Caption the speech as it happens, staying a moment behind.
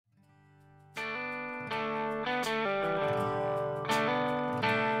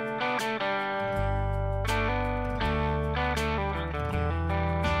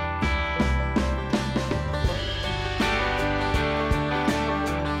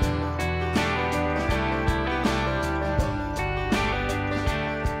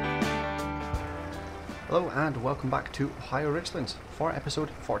and welcome back to Ohio Richlands for episode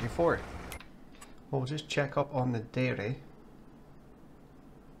 44. We'll just check up on the dairy.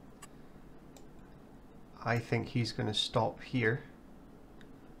 I think he's going to stop here.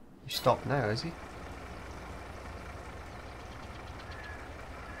 He's stopped now, is he?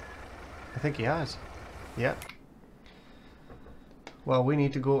 I think he has. Yep. Well, we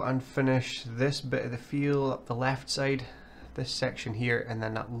need to go and finish this bit of the field up the left side, this section here, and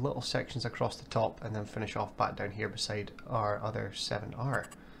then that little sections across the top, and then finish off back down here beside our other 7R.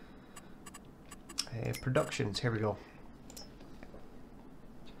 Productions, here we go.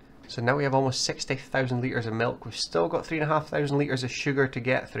 So now we have almost 60,000 litres of milk. We've still got 3,500 litres of sugar to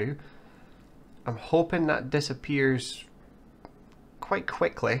get through. I'm hoping that disappears quite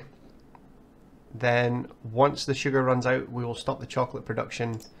quickly. Then once the sugar runs out, we will stop the chocolate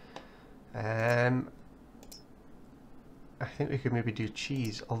production. I think we could maybe do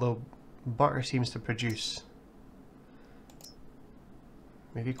cheese, although butter seems to produce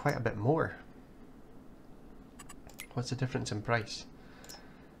maybe quite a bit more. What's the difference in price?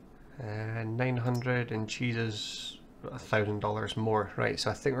 900 and cheese is $1,000 more. Right,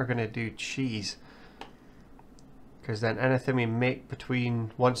 so I think we're going to do cheese, because then anything we make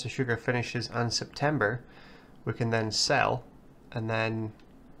between once the sugar finishes and September, we can then sell. And then,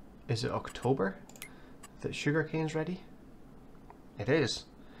 is it October that sugarcane's ready? It is,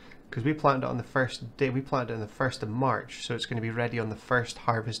 because we planted it on the first day. We planted it on the 1st of March, so it's going to be ready on the first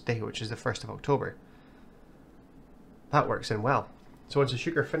harvest day, which is the 1st of October. That works in well. So once the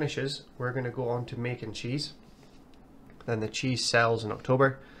sugar finishes, we're going to go on to making cheese. Then the cheese sells in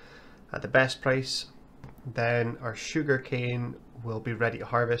October at the best price. Then our sugar cane will be ready to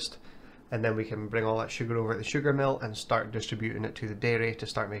harvest, and then we can bring all that sugar over to the sugar mill and start distributing it to the dairy to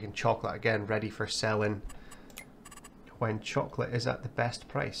start making chocolate again, ready for selling when chocolate is at the best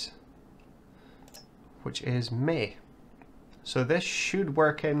price, which is May. So this should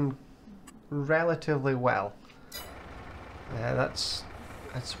work in relatively well. That's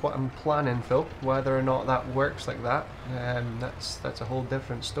what I'm planning, Phil. Whether or not that works like that, that's a whole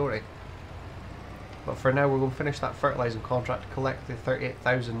different story. But for now, we're going to finish that fertilizing contract, collect the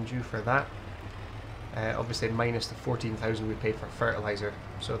 38,000 due for that. Obviously minus the 14,000 we paid for fertilizer,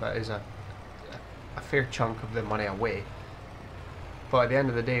 so that is a fair chunk of the money away. But at the end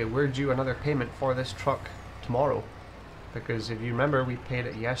of the day, we're due another payment for this truck tomorrow, because if you remember, we paid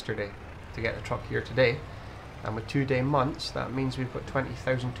it yesterday to get the truck here today, and with 2-day months, that means we've got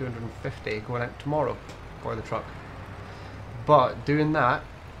 20,250 going out tomorrow for the truck. But doing that,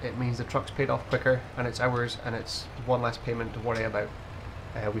 it means the truck's paid off quicker, and it's ours, and it's one less payment to worry about.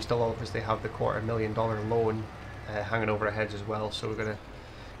 We still obviously have the $250,000 loan hanging over our heads as well, so we're going to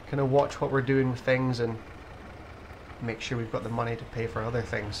kind of watch what we're doing with things and make sure we've got the money to pay for other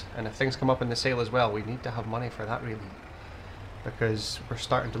things. And if things come up in the sale as well, we need to have money for that, really, because we're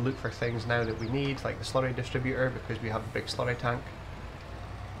starting to look for things now that we need, like the slurry distributor, because we have a big slurry tank.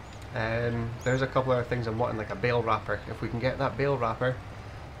 There's a couple other things I'm wanting, like a bale wrapper. If we can get that bale wrapper,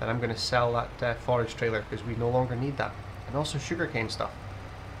 then I'm going to sell that forage trailer, because we no longer need that. And also sugarcane stuff.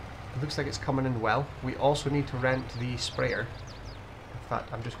 It looks like it's coming in well. We also need to rent the sprayer. In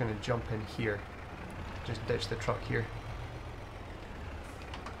fact, I'm just going to jump in here. Just ditch the truck here.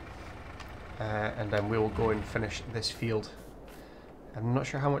 And then we'll go and finish this field. I'm not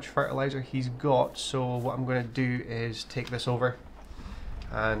sure how much fertilizer he's got, so what I'm going to do is take this over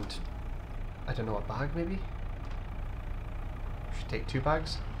and, I don't know, a bag maybe? Should take 2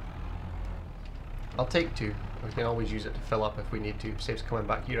 bags? I'll take 2. We can always use it to fill up if we need to. Saves coming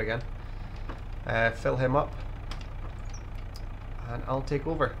back here again. Fill him up, and I'll take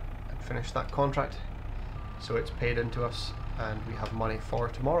over and finish that contract, so it's paid into us and we have money for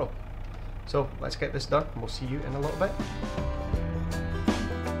tomorrow. So let's get this done, and we'll see you in a little bit.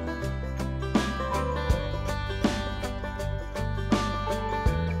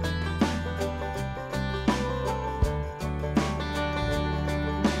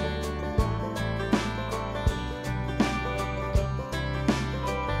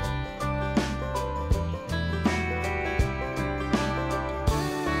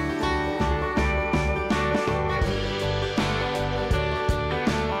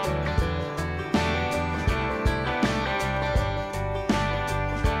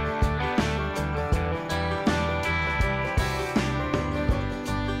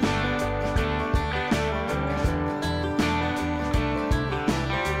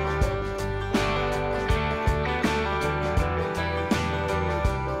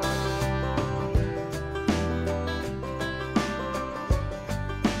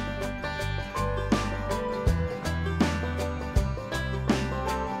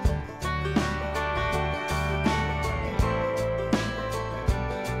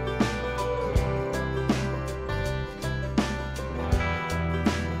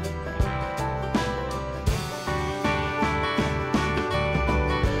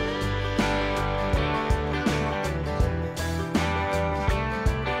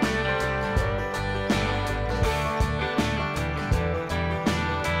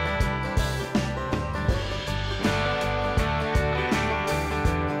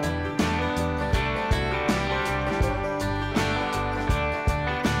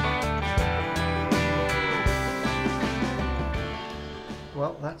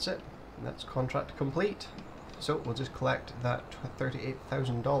 that's it. That's contract complete. So we'll just collect that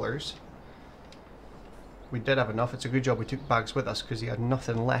 $38,000. We did have enough. It's a good job we took bags with us because he had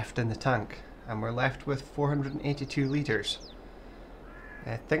nothing left in the tank. And we're left with 482 litres.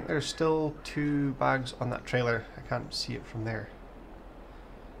 I think there's still 2 bags on that trailer. I can't see it from there.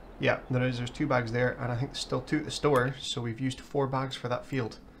 Yeah, there's 2 bags there, and I think there's still 2 at the store, so we've used 4 bags for that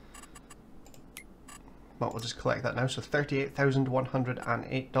field. But we'll just collect that now, so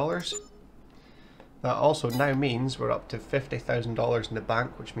 $38,108. That also now means we're up to $50,000 in the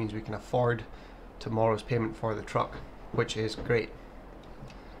bank, which means we can afford tomorrow's payment for the truck, which is great.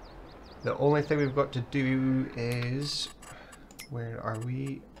 The only thing we've got to do is... where are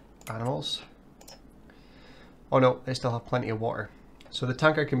we? Animals. Oh no, they still have plenty of water. So the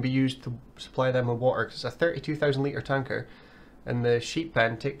tanker can be used to supply them with water, because it's a 32,000 litre tanker, and the sheep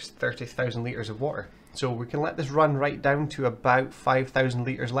pen takes 30,000 litres of water. So we can let this run right down to about 5,000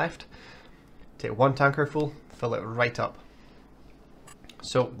 litres left. Take 1 tanker full, fill it right up.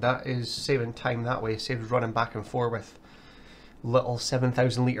 So that is saving time that way, saves running back and forth with little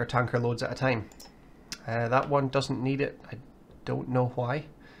 7,000 litre tanker loads at a time. That one doesn't need it, I don't know why,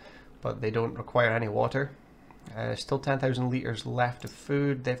 but they don't require any water. Still 10,000 litres left of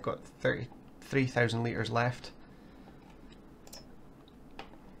food. They've got 33,000 litres left.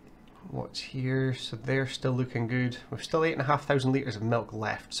 What's here? So they're still looking good. We've still 8,500 litres of milk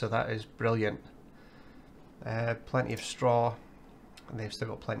left, so that is brilliant. Plenty of straw, and they've still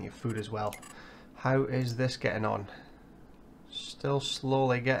got plenty of food as well. How is this getting on? Still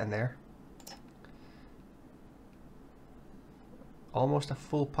slowly getting there. Almost a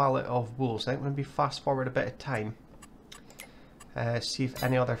full pallet of wool, so I think we're going to be fast forward a bit of time. See if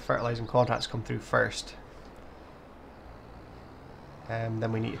any other fertilising contracts come through first.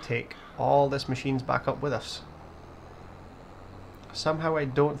 Then we need to take all this machines back up with us. Somehow I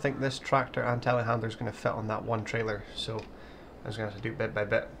don't think this tractor and telehandler is going to fit on that one trailer, so I was going to have to do bit by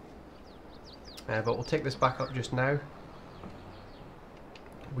bit. But we'll take this back up just now.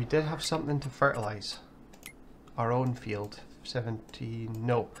 We did have something to fertilise. Our own field. 17,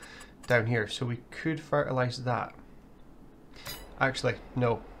 no, down here, so we could fertilise that. Actually,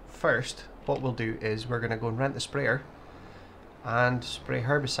 no. First, what we'll do is we're going to go and rent the sprayer and spray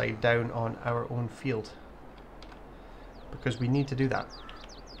herbicide down on our own field, because we need to do that.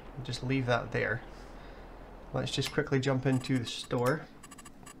 Just leave that there. Let's just quickly jump into the store.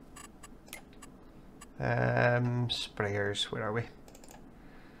 Sprayers, where are we?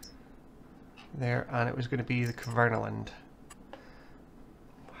 There, and it was going to be the Kvernaland.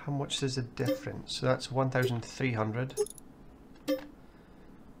 How much is the difference? So that's 1,300. So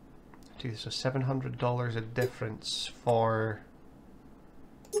 $700 a difference for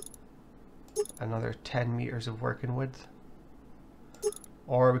another 10 meters of working width.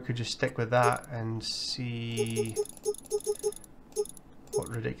 Or we could just stick with that and see what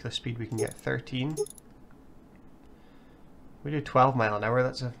ridiculous speed we can get. 13. We do 12 mile an hour,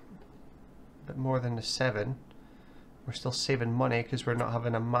 that's a bit more than the 7. We're still saving money because we're not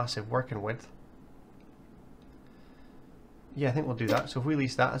having a massive working width. Yeah, I think we'll do that. So if we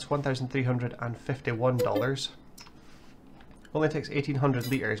lease that, that's $1,351. Only takes 1,800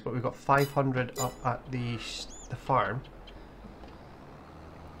 litres, but we've got 500 up at the farm.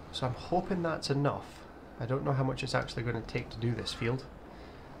 So I'm hoping that's enough. I don't know how much it's actually going to take to do this field,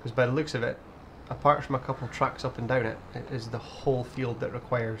 because by the looks of it, apart from a couple tracks up and down it, it is the whole field that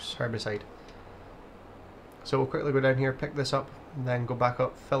requires herbicide. So we'll quickly go down here, pick this up, and then go back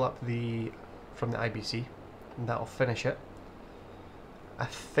up, fill up from the IBC, and that'll finish it. I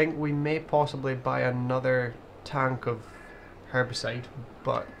think we may possibly buy another tank of herbicide,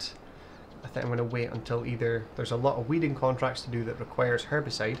 but I think I'm going to wait until either there's a lot of weeding contracts to do that requires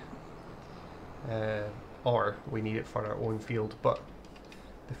herbicide, or we need it for our own field. But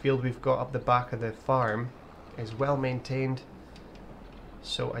the field we've got up the back of the farm is well maintained,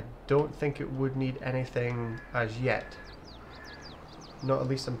 so I don't think it would need anything as yet. Not at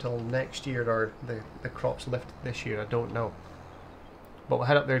least until next year, or the crops lift this year, I don't know. But we'll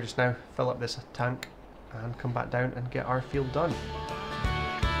head up there just now, fill up this tank, and come back down and get our field done.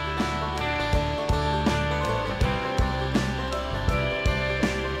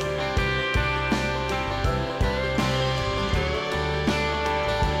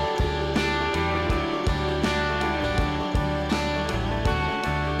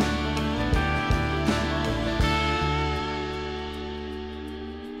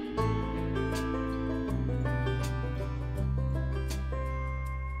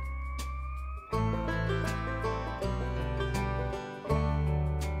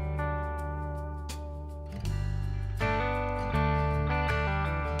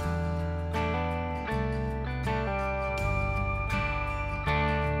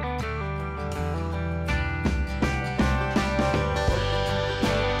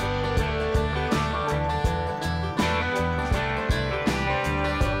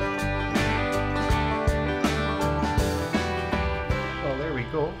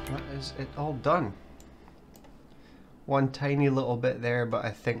 is it all done. One tiny little bit there, but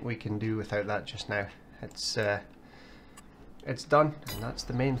I think we can do without that just now. It's done, and that's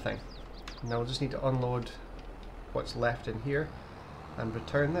the main thing. Now we'll just need to unload what's left in here and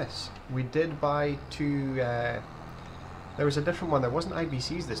return this. We did buy two, there was a different one, there wasn't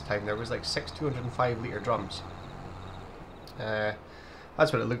IBCs this time, there was like 6 205 litre drums.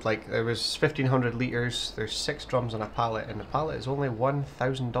 That's what it looked like. There was 1500 litres, there's 6 drums on a pallet, and the pallet is only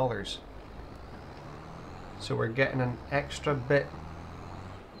 $1,000. So we're getting an extra bit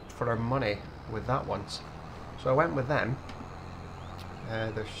for our money with that one. So I went with them.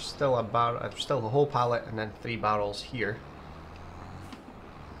 There's still a whole pallet and then 3 barrels here.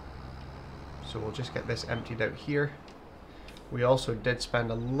 So we'll just get this emptied out here. We also did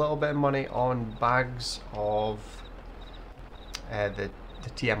spend a little bit of money on bags of the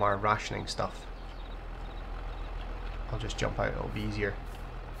TMR rationing stuff. I'll just jump out, it'll be easier.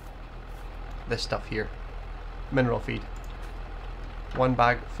 This stuff here. Mineral feed. 1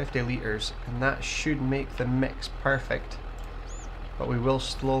 bag, 50 litres, and that should make the mix perfect. But we will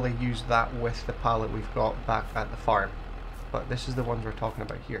slowly use that with the pallet we've got back at the farm. But this is the ones we're talking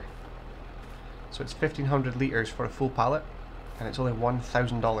about here. So it's 1500 litres for a full pallet, and it's only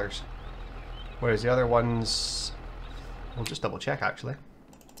 $1,000. Whereas the other ones, we'll just double check actually.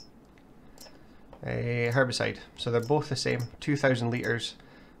 A herbicide. So they're both the same, 2,000 litres,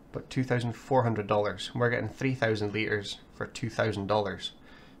 but $2,400. We're getting 3,000 litres for $2,000.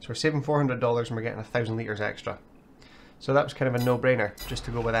 So we're saving $400 and we're getting 1,000 litres extra. So that was kind of a no-brainer, just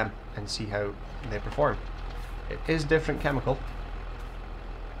to go with them and see how they perform. It is different chemical,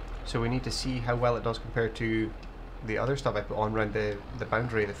 so we need to see how well it does compared to the other stuff I put on around the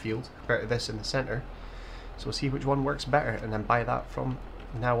boundary of the field, compared to this in the centre. So we'll see which one works better and then buy that from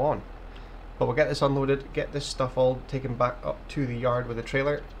now on. But we'll get this unloaded, get this stuff all taken back up to the yard with a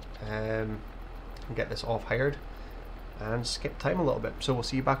trailer, and get this off hired and skip time a little bit. So we'll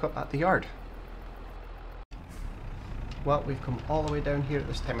see you back up at the yard. Well, we've come all the way down here at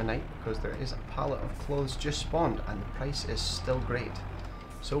this time of night because there is a pallet of clothes just spawned and the price is still great.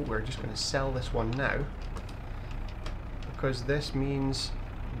 So we're just going to sell this one now, because this means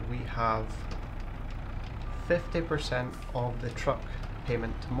we have 50% of the truck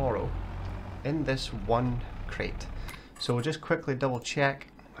payment tomorrow in this one crate. So we'll just quickly double check.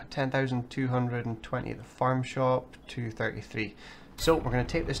 10,220 at the farm shop, 233. So we're going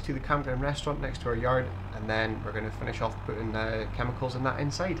to take this to the campground restaurant next to our yard, and then we're going to finish off putting chemicals and that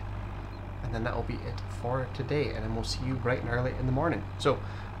inside, and then that will be it for today, and then we'll see you bright and early in the morning. So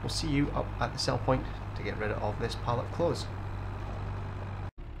we'll see you up at the sell point to get rid of this pallet of clothes.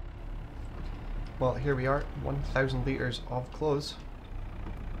 Well, here we are, 1,000 litres of clothes,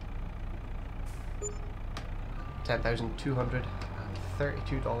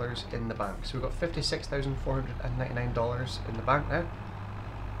 $10,232 in the bank. So we've got $56,499 in the bank now.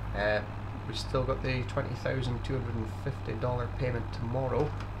 We've still got the $20,250 payment tomorrow,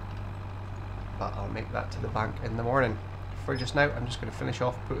 but I'll make that to the bank in the morning. For just now, I'm just going to finish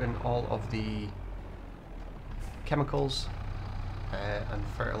off putting all of the chemicals and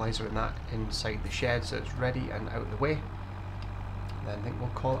fertilizer and that inside the shed so it's ready and out of the way. And then I think we'll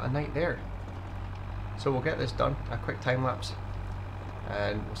call it a night there. So we'll get this done, a quick time lapse,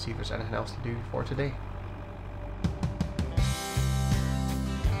 and we'll see if there's anything else to do for today.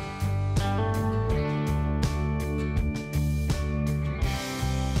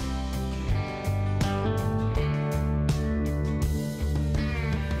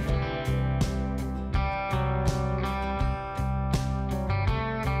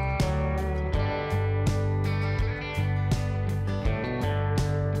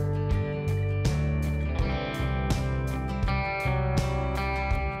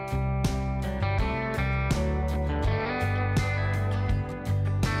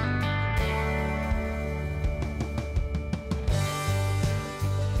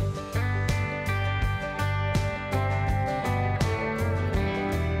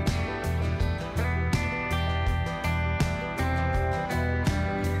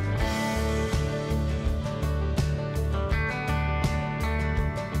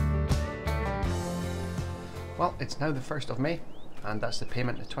 Well, it's now the 1st of May, and that's the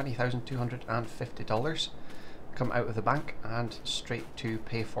payment of $20,250 come out of the bank and straight to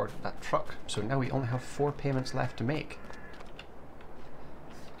pay for that truck. So now we only have 4 payments left to make.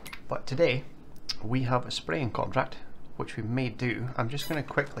 But today we have a spraying contract, which we may do. I'm just going to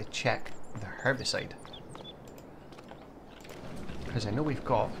quickly check the herbicide, because I know we've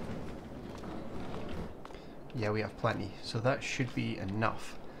got, yeah, we have plenty, so that should be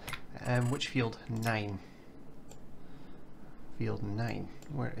enough. Which field? 9. field 9.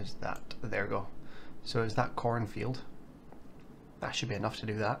 Where is that? There we go. So is that cornfield? That should be enough to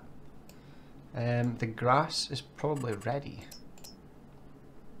do that. The grass is probably ready.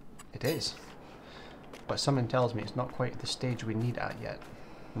 It is. But something tells me it's not quite at the stage we need at yet.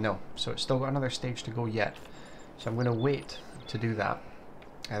 No, so it's still got another stage to go yet. So I'm going to wait to do that.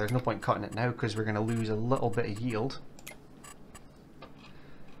 There's no point cutting it now because we're going to lose a little bit of yield.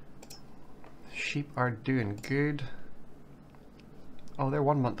 Sheep are doing good. Oh, they're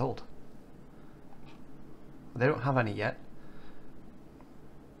 1 month old. They don't have any yet.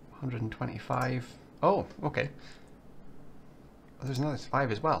 125. Oh, okay. There's another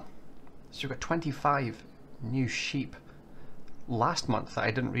 5 as well. So we've got 25 new sheep last month that I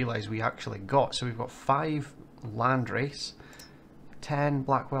didn't realise we actually got. So we've got 5 landrace, 10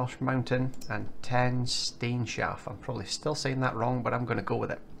 Black Welsh Mountain, and 10 Stainshaft. I'm probably still saying that wrong, but I'm going to go with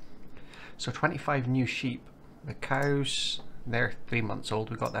it. So 25 new sheep. The cows, they're 3 months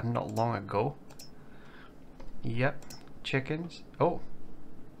old. We got them not long ago. Yep. Chickens. Oh,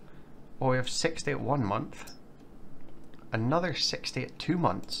 we have 60 at 1 month. Another 60 at 2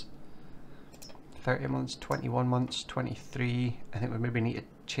 months. 30 months, 21 months, 23. I think we maybe need to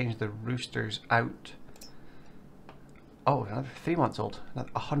change the roosters out. Oh, another 3 months old.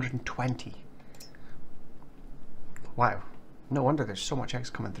 Another 120. Wow. No wonder there's so much eggs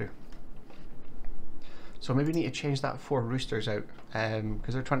coming through. So maybe we need to change that 4 roosters out.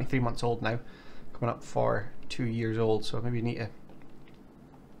 Because they're 23 months old now. Coming up for 2 years old. So maybe we need to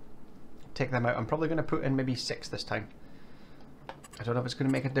take them out. I'm probably going to put in maybe 6 this time. I don't know if it's going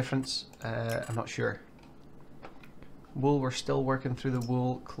to make a difference. I'm not sure. Wool, we're still working through the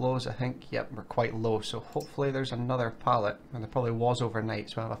wool. Clothes, I think, yep, we're quite low. So hopefully there's another pallet. And there probably was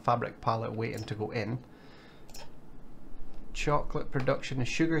overnight. So I have a fabric pallet waiting to go in. Chocolate production. The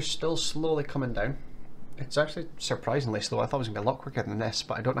sugar's still slowly coming down. It's actually surprisingly slow. I thought it was going to be a lot quicker than this.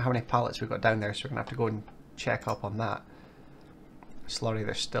 But I don't know how many pallets we've got down there. So we're going to have to go and check up on that. Slurry,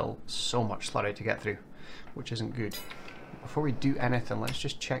 there's still so much slurry to get through, which isn't good. Before we do anything, let's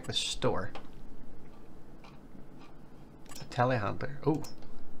just check the store. A telehandler. Oh.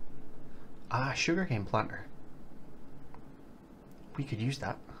 Ah, sugarcane planter. We could use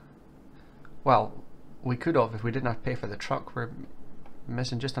that. Well, we could have if we didn't have to pay for the truck. We're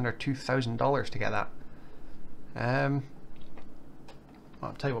missing just under $2,000 to get that. Well,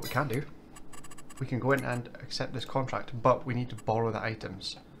 I'll tell you what we can do. We can go in and accept this contract, but we need to borrow the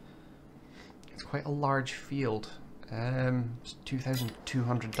items. It's quite a large field. It's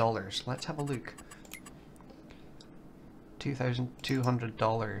 $2,200. Let's have a look.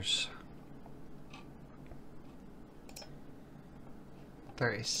 $2,200.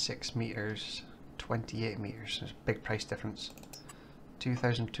 36 meters, 28 meters. There's a big price difference.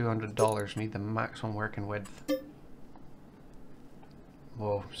 $2,200. We need the maximum working width.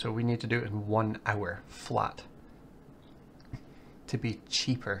 Whoa, so we need to do it in 1 hour flat to be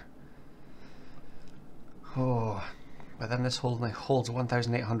cheaper. Oh, but then this only holds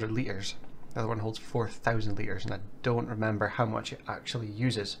 1,800 litres. The other one holds 4,000 litres, and I don't remember how much it actually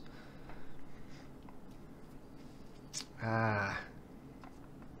uses.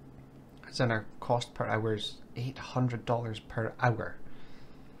 It's in our cost per hour is $800 per hour.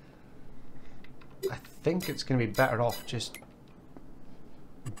 I think it's going to be better off just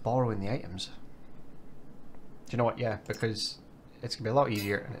borrowing the items. Do you know what? Yeah, because it's going to be a lot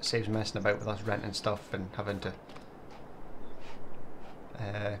easier and it saves messing about with us renting stuff and having to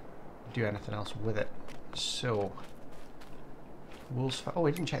do anything else with it. So, wool's... Oh,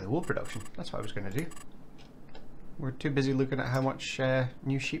 we didn't check the wool production. That's what I was going to do. We're too busy looking at how much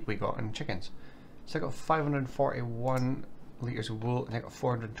new sheep we got and chickens. So I got 541 litres of wool and I got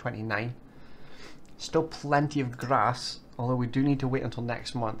 429. Still plenty of grass, although we do need to wait until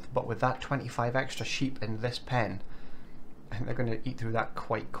next month. But with that 25 extra sheep in this pen, I think they're going to eat through that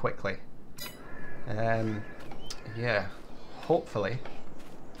quite quickly. Yeah, hopefully.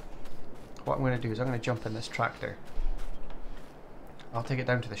 What I'm going to do is I'm going to jump in this tractor. I'll take it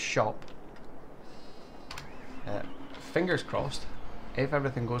down to the shop. Fingers crossed, if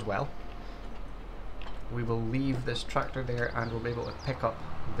everything goes well, we will leave this tractor there and we'll be able to pick up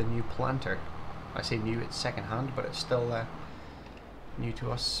the new planter. I say new, it's second hand, but it's still new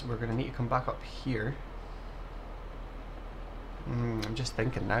to us. We're going to need to come back up here. I'm just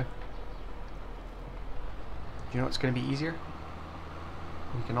thinking now. Do you know what's going to be easier?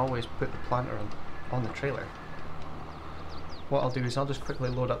 We can always put the planter on the trailer. What I'll do is I'll just quickly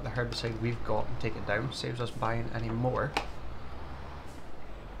load up the herbicide we've got and take it down. Saves us buying any more.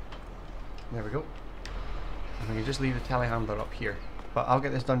 There we go. And we can just leave the telehandler up here. But I'll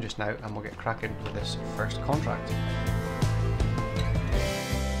get this done just now and we'll get cracking with this first contract.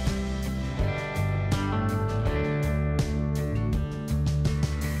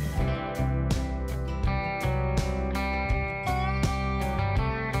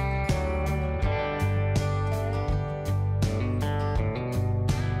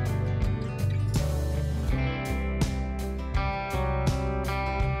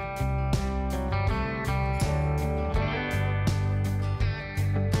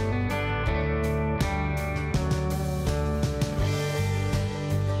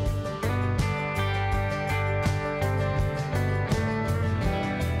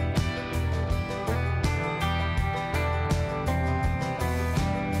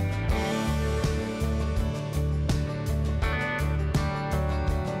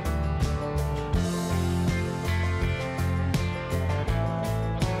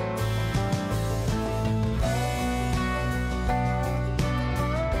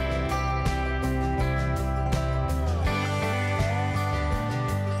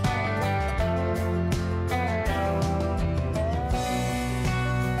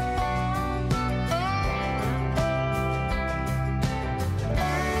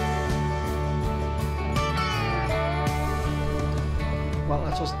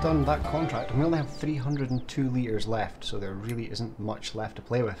 once it's done that contract, we only have 302 litres left, so there really isn't much left to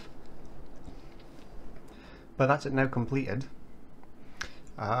play with. But that's it now completed.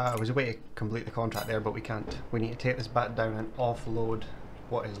 I was a way to complete the contract there, but we can't. We need to take this back down and offload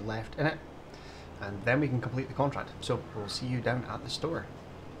what is left in it, and then we can complete the contract. So we'll see you down at the store.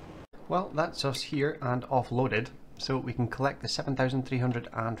 Well, that's us here and offloaded, so we can collect the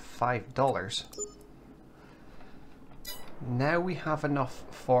 $7,305. Now we have enough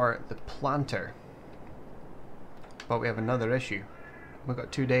for the planter, but we have another issue. We've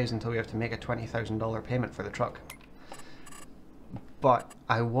got 2 days until we have to make a $20,000 payment for the truck. But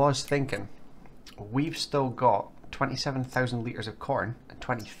I was thinking, we've still got 27,000 litres of corn and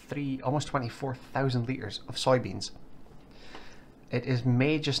almost 24,000 litres of soybeans. It is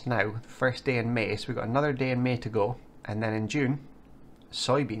May just now, first day in May, so we've got another day in May to go, and then in June,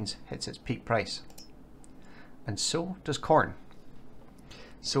 soybeans hits its peak price. And so does corn.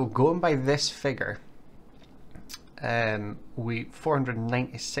 So going by this figure,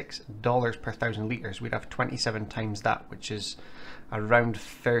 $496 per 1,000 litres, we'd have 27 times that, which is around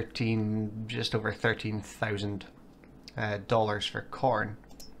just over $13,000 for corn.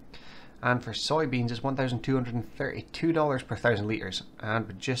 And for soybeans is $1,232 per 1,000 litres, and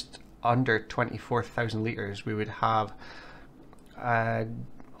with just under 24,000 litres we would have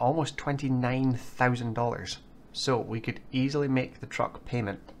almost $29,000. So we could easily make the truck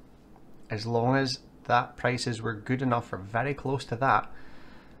payment as long as that prices were good enough or very close to that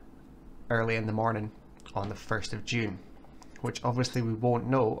early in the morning on the 1st of June, which obviously we won't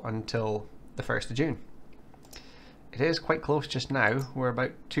know until the 1st of June. It is quite close just now. We're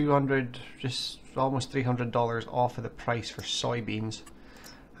about $200, just almost $300 off of the price for soybeans,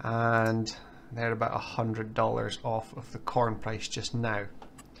 and they're about $100 off of the corn price just now.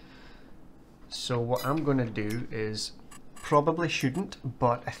 So what I'm going to do is, probably shouldn't,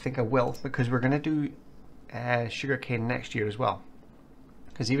 but I think I will, because we're going to do sugarcane next year as well.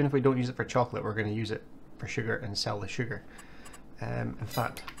 Because even if we don't use it for chocolate, we're going to use it for sugar and sell the sugar. In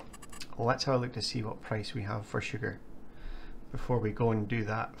fact, let's have a look to see what price we have for sugar before we go and do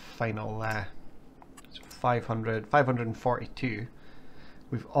that final 542.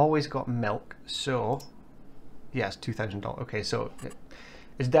 We've always got milk, so yes, $2,000. Okay, so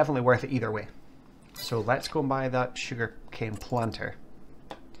it's definitely worth it either way. So let's go and buy that sugarcane planter.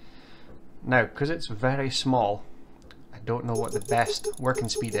 Now, because it's very small, I don't know what the best working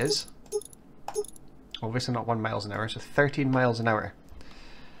speed is. Obviously not 1 mile an hour, so 13 miles an hour.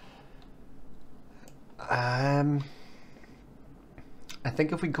 I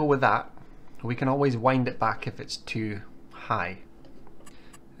think if we go with that, we can always wind it back if it's too high.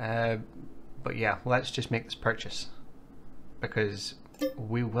 But yeah, let's just make this purchase, because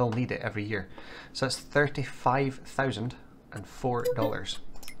we will need it every year. So that's $35,004,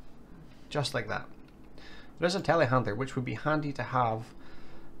 just like that. There's a telehandler, which would be handy to have.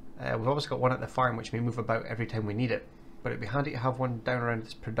 We've always got one at the farm, which may move about every time we need it, but it'd be handy to have one down around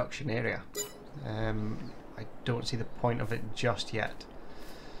this production area. I don't see the point of it just yet,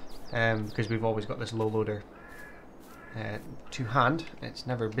 because we've always got this low loader to hand. It's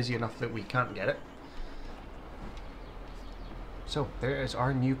never busy enough that we can't get it. So there is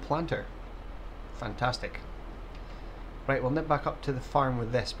our new planter. Fantastic. Right, we'll nip back up to the farm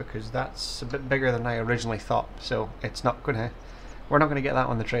with this, because that's a bit bigger than I originally thought, so it's not gonna, we're not gonna get that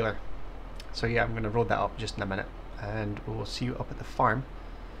on the trailer. So yeah, I'm gonna load that up just in a minute, and we'll see you up at the farm.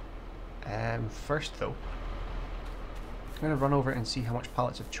 First though, I'm gonna run over and see how much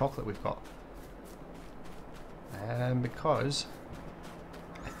pallets of chocolate we've got, because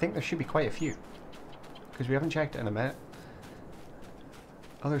I think there should be quite a few, because we haven't checked it in a minute.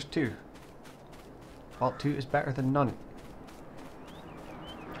 Oh, there's 2. Well, 2 is better than none.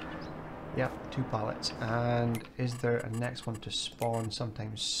 Yep, 2 pallets. And is there a next one to spawn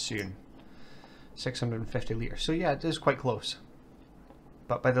sometime soon? 650 litres. So yeah, it is quite close.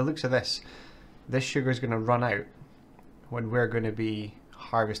 But by the looks of this sugar is going to run out when we're going to be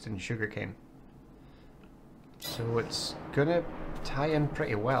harvesting sugarcane. So it's going to tie in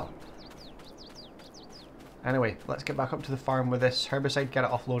pretty well. Anyway, let's get back up to the farm with this herbicide, get it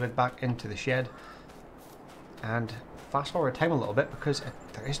offloaded back into the shed, and fast forward time a little bit, because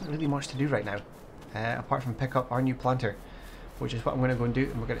there isn't really much to do right now, apart from pick up our new planter, which is what I'm going to go and do,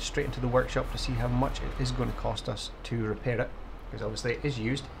 and we'll get it straight into the workshop to see how much it is going to cost us to repair it, because obviously it is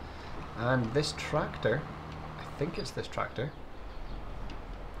used. And this tractor, I think it's this tractor,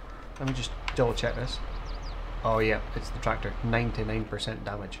 let me just double check this. Oh yeah, it's the tractor, 99%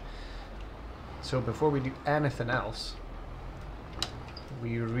 damage. So before we do anything else,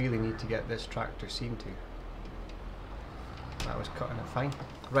 we really need to get this tractor seen to. That was cutting it fine.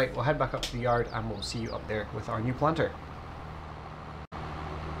 Right, we'll head back up to the yard and we'll see you up there with our new planter.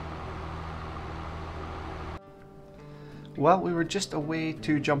 Well, we were just away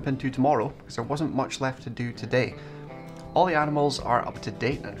to jump into tomorrow because there wasn't much left to do today. All the animals are up to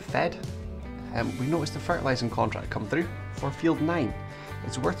date and fed. We noticed the fertilizing contract come through for field 9.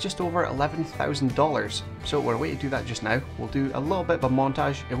 It's worth just over $11,000. So we're away to do that just now. We'll do a little bit of a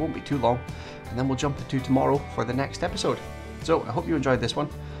montage, it won't be too long, and then we'll jump into tomorrow for the next episode. So I hope you enjoyed this one,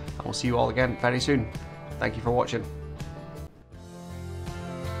 and we'll see you all again very soon. Thank you for watching.